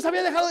 Pues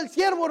había dejado el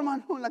siervo,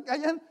 hermano, en la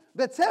calle en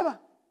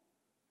Betseba.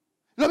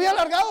 Lo había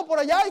alargado por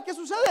allá y ¿qué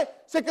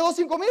sucede? Se quedó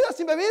sin comida,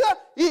 sin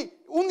bebida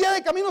y un día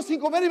de camino sin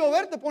comer y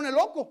beber te pone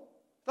loco.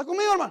 ¿Estás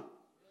conmigo, hermano?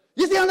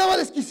 Y este andaba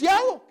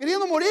desquiciado,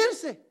 queriendo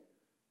morirse.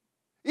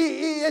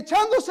 Y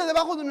echándose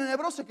debajo de un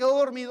enebro se quedó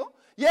dormido.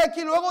 Y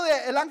aquí luego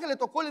el ángel le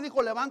tocó y le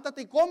dijo,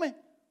 levántate y come.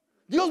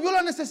 Dios vio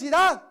la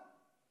necesidad.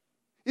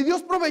 Y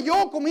Dios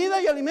proveyó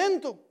comida y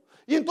alimento.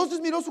 Y entonces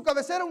miró su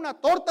cabecera, una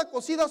torta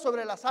cocida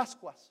sobre las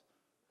ascuas.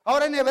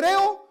 Ahora en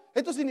hebreo,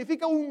 esto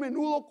significa un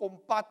menudo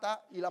con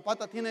pata. Y la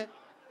pata tiene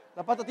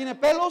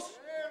pelos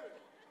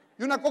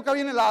y una coca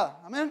bien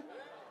helada. Amén.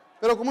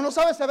 Pero como no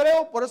sabes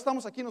hebreo, por eso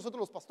estamos aquí nosotros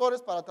los pastores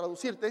para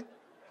traducirte.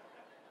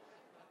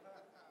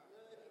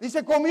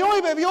 Dice, comió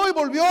y bebió y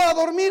volvió a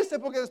dormirse,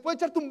 porque después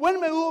de echarte un buen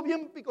menudo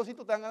bien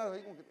picosito te dan ganas de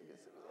ahí como que te...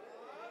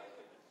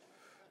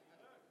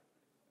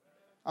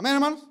 Amén,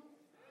 hermanos.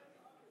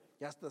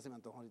 Ya hasta se me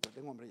antojó ahorita,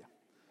 tengo hambre ya.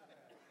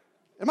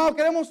 Hermano,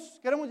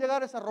 queremos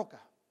llegar a esa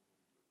roca.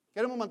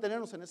 Queremos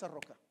mantenernos en esa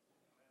roca.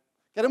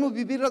 Queremos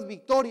vivir las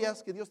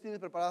victorias que Dios tiene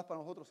preparadas para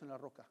nosotros en la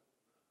roca.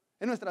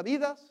 En nuestras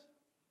vidas,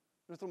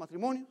 en nuestros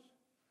matrimonios.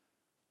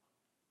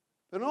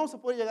 Pero no vamos a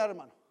poder llegar,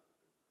 hermano,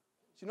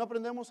 si no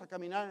aprendemos a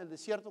caminar en el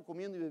desierto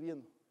comiendo y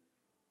bebiendo.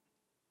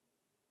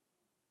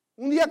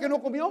 Un día que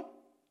no comió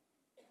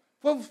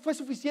fue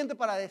suficiente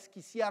para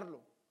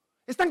desquiciarlo.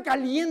 Es tan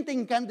caliente,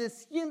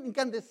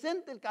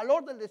 incandescente el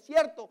calor del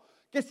desierto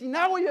que sin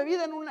agua y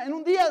bebida en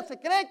un día se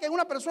cree que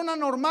una persona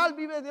normal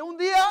vive de un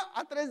día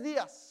a 3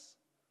 días.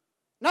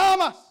 Nada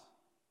más.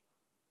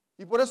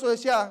 Y por eso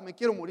decía, me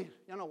quiero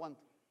morir, ya no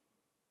aguanto.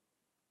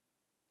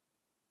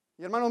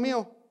 Y hermano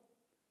mío,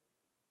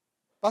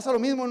 pasa lo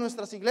mismo en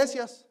nuestras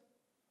iglesias.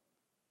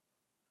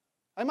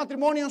 Hay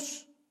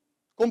matrimonios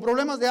con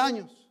problemas de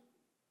años,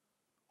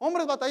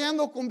 hombres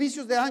batallando con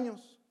vicios de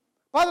años,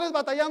 padres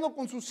batallando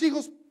con sus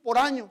hijos por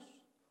años.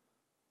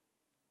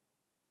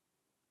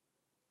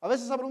 A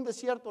veces habrá un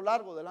desierto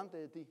largo delante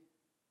de ti.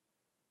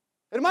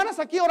 Hermanas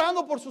aquí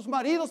orando por sus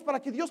maridos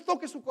para que Dios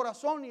toque su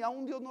corazón y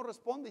aún Dios no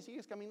responde y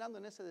sigues caminando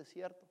en ese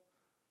desierto.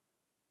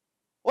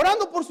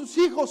 Orando por sus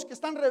hijos que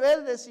están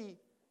rebeldes y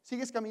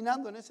sigues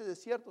caminando en ese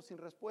desierto sin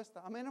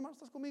respuesta. Amén, hermano,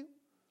 ¿estás conmigo?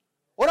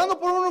 Orando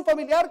por un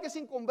familiar que es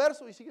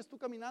inconverso y sigues tú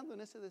caminando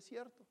en ese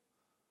desierto.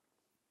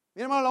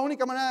 Mira, hermano, la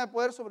única manera de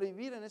poder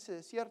sobrevivir en ese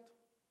desierto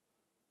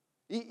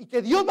y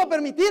que Dios va a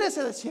permitir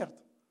ese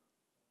desierto.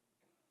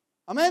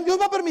 Amén, Dios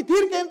va a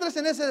permitir que entres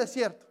en ese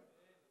desierto.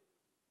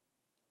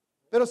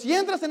 Pero si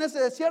entras en ese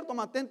desierto,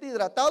 mantente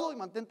hidratado y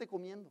mantente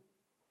comiendo.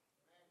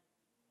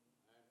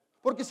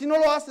 Porque si no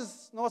lo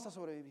haces, no vas a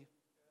sobrevivir.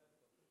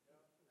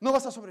 No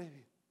vas a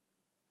sobrevivir.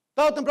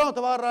 Tarde o temprano te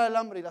va a agarrar el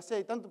hambre y la sed,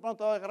 y tarde o temprano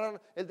te va a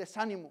agarrar el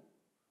desánimo.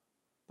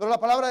 Pero la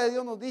palabra de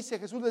Dios nos dice,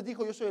 Jesús les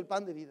dijo, yo soy el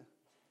pan de vida.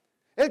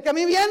 El que a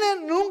mí viene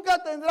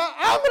nunca tendrá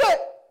hambre.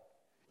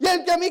 Y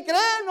el que a mí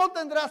cree no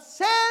tendrá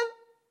sed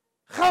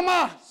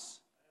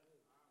jamás.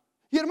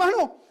 Y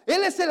hermano,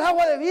 Él es el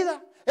agua de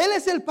vida. Él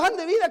es el pan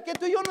de vida que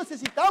tú y yo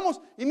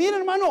necesitamos. Y mira,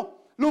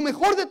 hermano, lo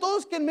mejor de todo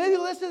es que en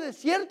medio de ese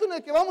desierto en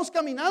el que vamos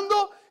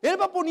caminando, Él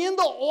va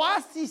poniendo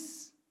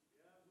oasis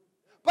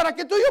para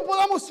que tú y yo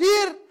podamos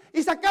ir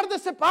y sacar de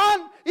ese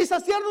pan y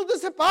saciarnos de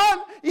ese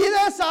pan y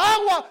de esa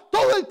agua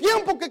todo el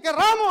tiempo que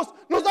querramos.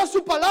 Nos da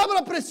su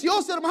palabra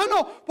preciosa,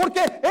 hermano,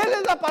 porque Él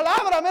es la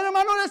palabra, mi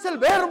hermano, Él es el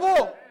verbo.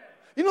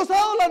 Y nos ha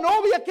dado la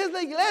novia, que es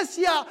la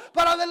iglesia,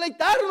 para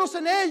deleitarnos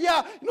en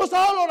ella. Y nos ha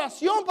dado la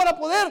oración para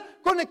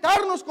poder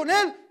conectarnos con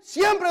Él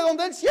siempre,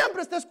 donde Él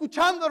siempre está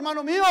escuchando,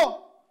 hermano mío.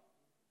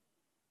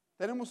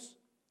 Tenemos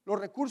los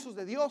recursos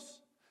de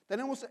Dios,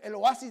 tenemos el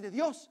oasis de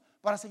Dios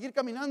para seguir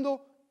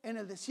caminando en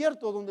el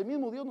desierto donde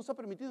mismo Dios nos ha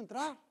permitido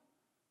entrar.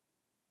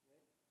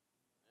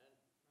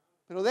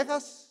 Pero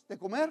dejas de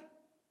comer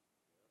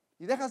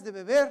y dejas de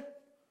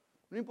beber,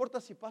 no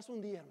importa si pasa un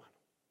día, hermano.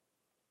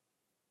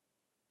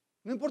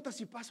 No importa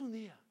si pasa un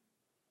día.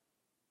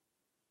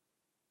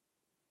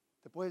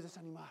 Te puedes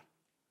desanimar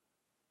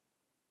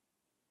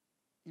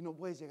y no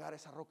puedes llegar a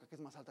esa roca que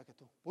es más alta que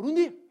tú. Por un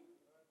día.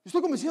 Yo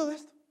estoy convencido de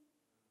esto.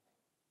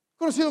 He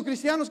conocido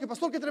cristianos que,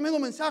 pastor, qué tremendo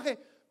mensaje.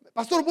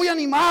 Pastor, voy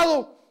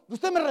animado.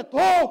 Usted me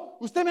retó,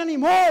 usted me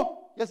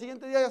animó. Y al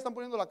siguiente día ya están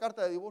poniendo la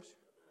carta de divorcio.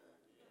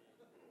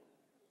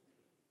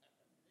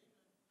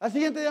 Al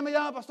siguiente día me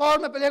llama, pastor,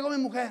 me peleé con mi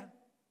mujer.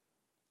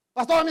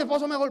 Pastor, mi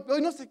esposo me golpeó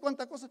y no sé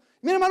cuántas cosas.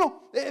 Mira,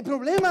 hermano, el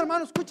problema,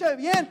 hermano, escúchame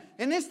bien.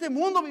 En este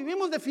mundo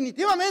vivimos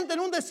definitivamente en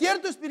un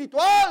desierto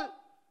espiritual.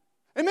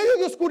 En medio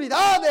de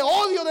oscuridad, de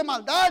odio, de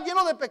maldad,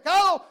 lleno de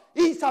pecado.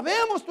 Y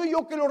sabemos tú y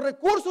yo que los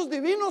recursos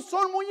divinos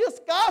son muy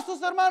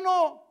escasos,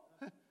 hermano.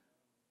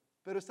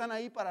 Pero están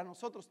ahí para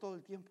nosotros todo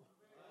el tiempo.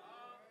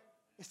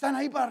 Están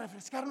ahí para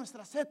refrescar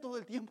nuestra sed todo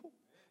el tiempo.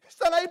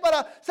 Están ahí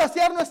para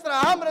saciar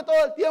nuestra hambre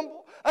todo el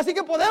tiempo. Así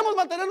que podemos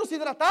mantenernos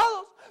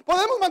hidratados.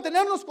 Podemos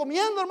mantenernos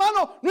comiendo,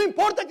 hermano. No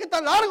importa qué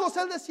tan largo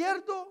sea el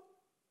desierto.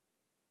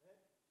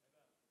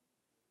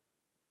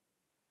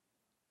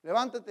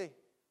 Levántate.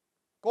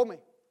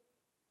 Come.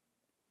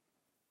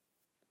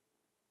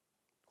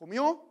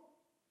 Comió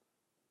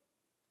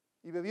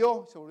y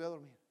bebió y se volvió a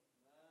dormir.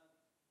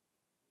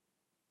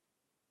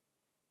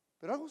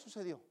 Pero algo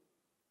sucedió.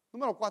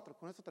 Número 4,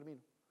 con esto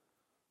termino.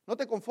 No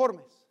te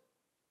conformes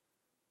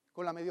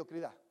con la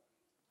mediocridad.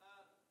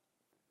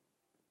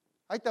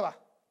 Ahí te va.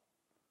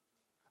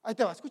 Ahí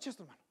te va. Escucha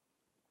esto, hermano.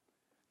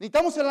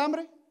 Necesitamos el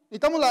hambre,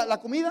 necesitamos la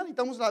comida,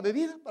 necesitamos la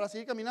bebida para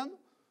seguir caminando.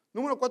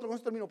 Número 4, con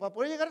esto termino. Para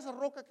poder llegar a esa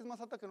roca que es más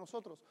alta que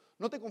nosotros,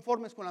 no te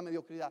conformes con la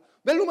mediocridad.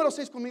 Ve el número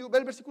 6 conmigo, ve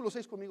el versículo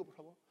 6 conmigo, por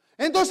favor.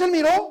 Entonces él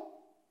miró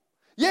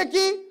y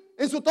aquí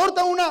en su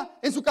torta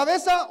en su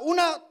cabeza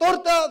una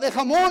torta de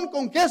jamón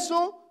con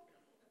queso,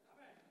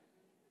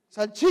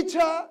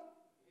 salchicha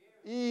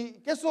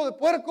y queso de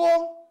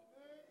puerco.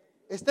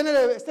 Está en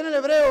el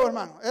hebreo,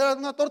 hermano. Era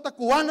una torta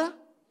cubana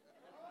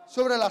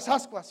sobre las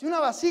ascuas y una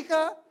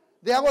vasija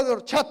de agua de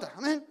horchata.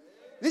 Amén.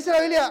 Dice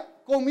la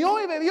Biblia, comió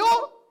y bebió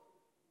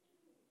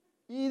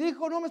y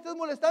dijo, no me estés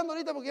molestando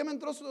ahorita porque ya me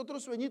entró otro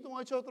sueñito, me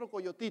ha hecho otro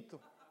coyotito.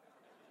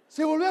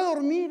 Se volvió a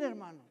dormir,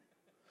 hermano.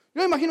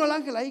 Yo me imagino al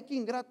ángel ahí, qué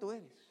ingrato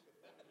eres.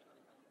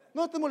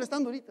 No me estés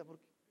molestando ahorita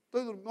porque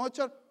estoy durmiendo. Me voy a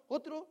echar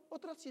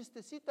otra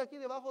siestecita aquí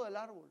debajo del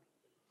árbol.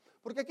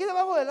 Porque aquí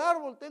debajo del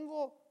árbol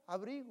tengo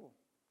abrigo.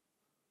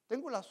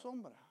 Tengo la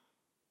sombra,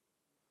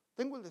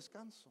 tengo el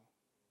descanso.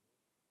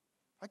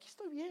 Aquí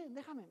estoy bien,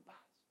 déjame en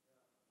paz.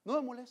 No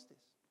me molestes.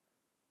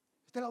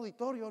 Está el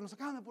auditorio, nos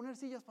acaban de poner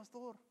sillas,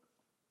 pastor.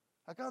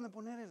 Acaban de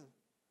poner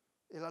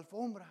el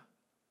alfombra.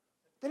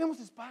 Tenemos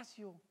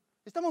espacio.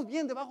 Estamos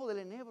bien debajo del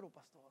enebro,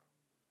 pastor.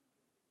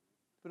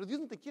 Pero Dios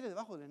no te quiere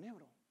debajo del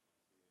enebro.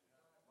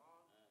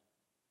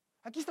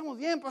 Aquí estamos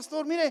bien,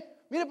 pastor.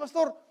 Mire,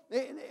 pastor,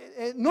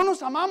 no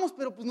nos amamos,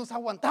 pero pues nos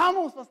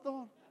aguantamos,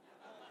 pastor.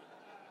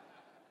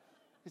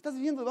 Estás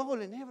viviendo debajo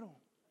del enebro.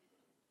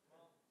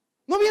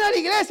 No viene a la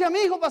iglesia, mi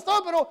hijo,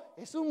 pastor, pero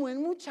es un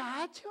buen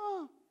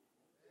muchacho.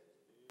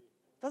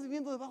 Estás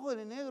viviendo debajo del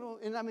enebro,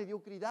 en la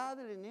mediocridad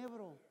del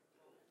enebro.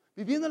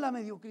 Viviendo en la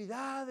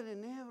mediocridad del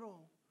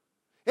enebro.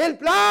 El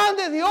plan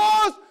de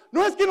Dios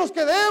no es que nos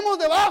quedemos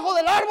debajo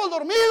del árbol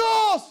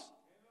dormidos.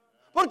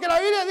 Porque la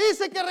Biblia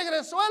dice que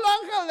regresó el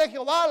ángel de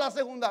Jehová la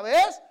segunda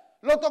vez,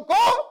 lo tocó,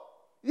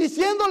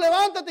 diciendo: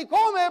 levántate y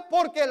come,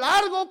 porque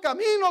largo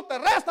camino te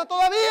resta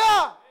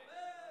todavía.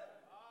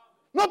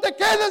 No te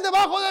quedes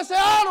debajo de ese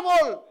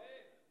árbol.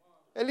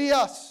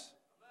 Elías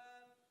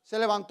se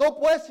levantó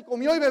pues y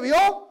comió y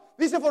bebió.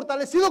 Dice,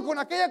 fortalecido con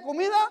aquella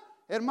comida,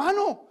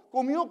 hermano,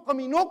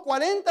 caminó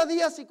 40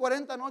 días y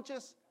 40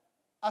 noches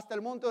hasta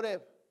el monte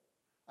Horeb,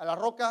 a la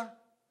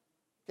roca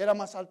que era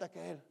más alta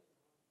que él.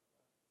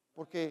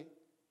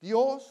 Porque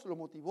Dios lo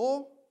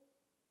motivó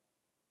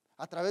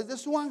a través de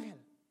su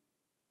ángel.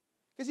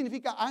 ¿Qué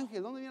significa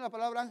ángel? ¿Dónde viene la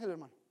palabra ángel,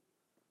 hermano?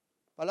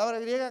 Palabra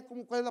griega,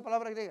 ¿cuál es la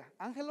palabra griega?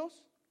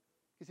 Ángelos,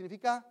 que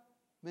significa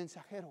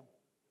mensajero,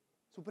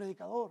 su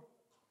predicador.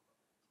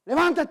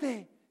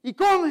 Levántate y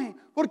come,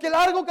 porque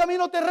largo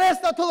camino te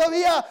resta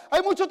todavía.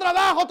 Hay mucho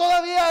trabajo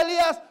todavía,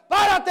 Elías.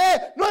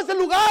 Párate, no es el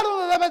lugar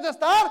donde debes de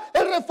estar.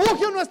 El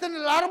refugio no está en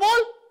el árbol.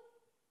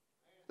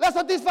 La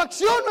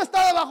satisfacción no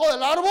está debajo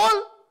del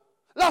árbol.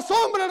 La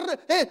sombra,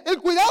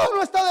 el cuidado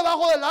no está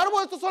debajo del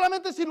árbol. Esto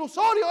solamente es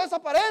ilusorio, es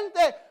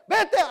aparente.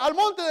 Vete al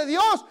monte de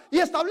Dios y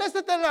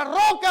establécete en la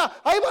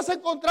roca. Ahí vas a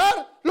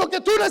encontrar lo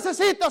que tú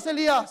necesitas,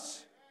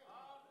 Elías.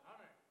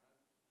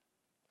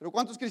 Pero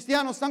 ¿cuántos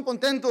cristianos están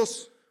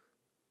contentos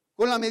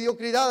con la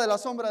mediocridad de la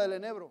sombra del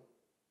enebro?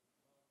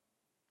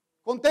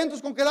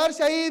 Contentos con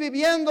quedarse ahí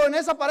viviendo en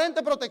esa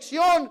aparente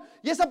protección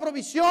y esa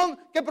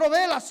provisión que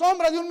provee la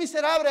sombra de un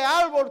miserable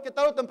árbol que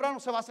tarde o temprano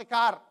se va a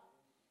secar.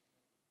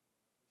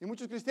 Y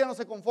muchos cristianos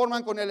se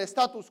conforman con el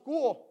status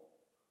quo.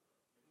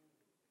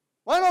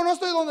 Bueno, no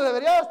estoy donde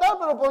debería estar,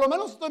 pero por lo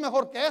menos estoy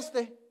mejor que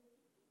este.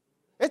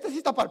 Este sí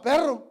está para el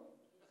perro.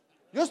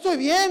 Yo estoy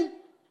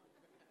bien.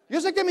 Yo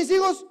sé que mis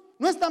hijos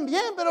no están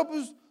bien, pero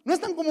pues no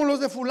están como los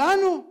de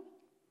fulano.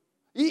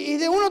 Y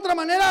de una u otra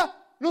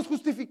manera nos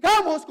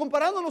justificamos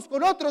comparándonos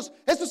con otros.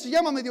 Eso se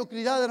llama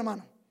mediocridad,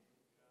 hermano.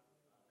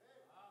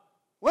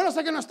 Bueno,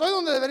 sé que no estoy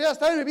donde debería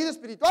estar en mi vida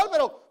espiritual,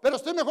 pero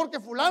estoy mejor que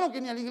fulano que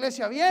ni a la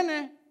iglesia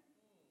viene.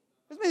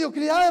 Es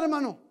mediocridad,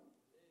 hermano.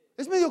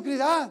 Es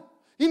mediocridad.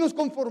 Y nos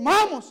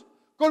conformamos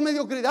con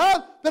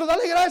mediocridad. Pero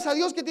dale gracias a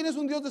Dios que tienes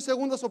un Dios de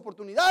segundas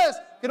oportunidades,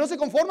 que no se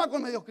conforma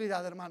con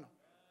mediocridad, hermano.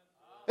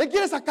 Él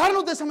quiere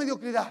sacarnos de esa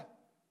mediocridad.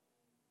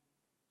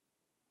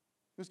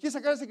 Nos quiere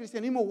sacar ese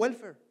cristianismo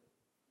welfare.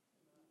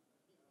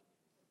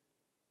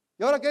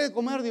 ¿Y ahora qué hay de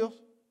comer,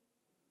 Dios?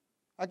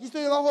 Aquí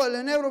estoy debajo del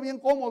enebro bien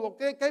cómodo.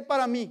 ¿Qué hay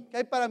para mí? ¿Qué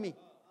hay para mí?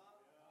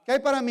 ¿Qué hay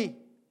para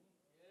mí?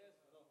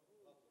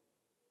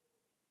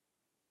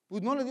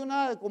 Pues no le dio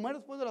nada de comer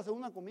después de la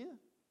segunda comida.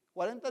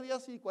 40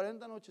 días y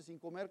 40 noches sin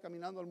comer,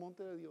 caminando al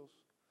monte de Dios.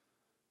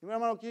 Y mi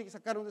hermano quiere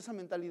sacarnos de esa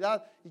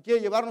mentalidad y quiere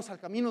llevarnos al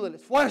camino del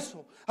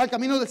esfuerzo, al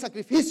camino del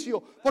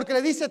sacrificio, porque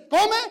le dice: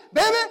 come,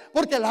 bebe,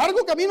 porque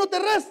largo camino te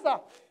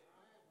resta.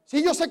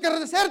 Sí, yo sé que es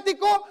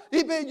desértico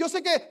y yo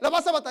sé que la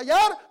vas a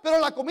batallar, pero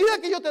la comida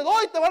que yo te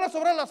doy te van a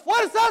sobrar las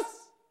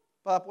fuerzas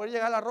para poder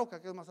llegar a la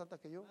roca que es más alta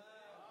que yo.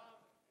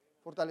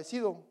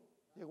 Fortalecido,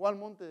 llegó al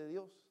monte de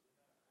Dios.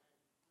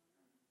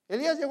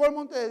 Elías llegó al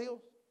monte de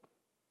Dios,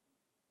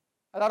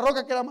 a la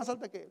roca que era más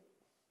alta que él.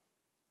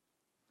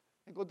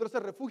 Encontró ese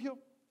refugio,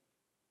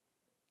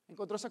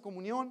 encontró esa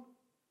comunión,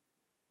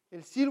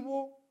 el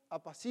silbo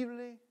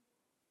apacible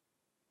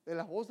de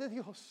la voz de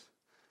Dios,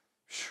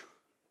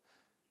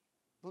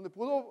 donde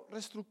pudo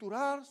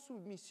reestructurar su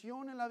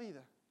misión en la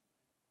vida,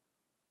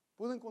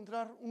 pudo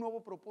encontrar un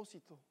nuevo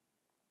propósito,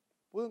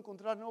 pudo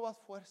encontrar nuevas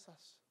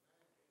fuerzas,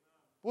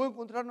 pudo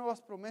encontrar nuevas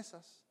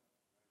promesas.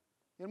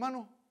 Mi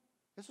hermano,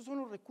 esos son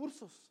los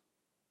recursos,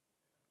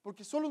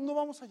 porque solos no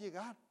vamos a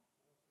llegar.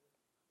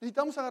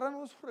 Necesitamos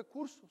agarrarnos esos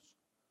recursos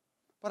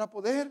para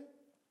poder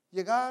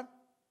llegar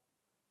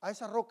a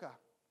esa roca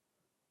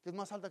que es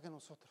más alta que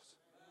nosotros.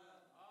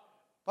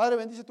 Padre,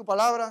 bendice tu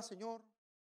palabra, Señor.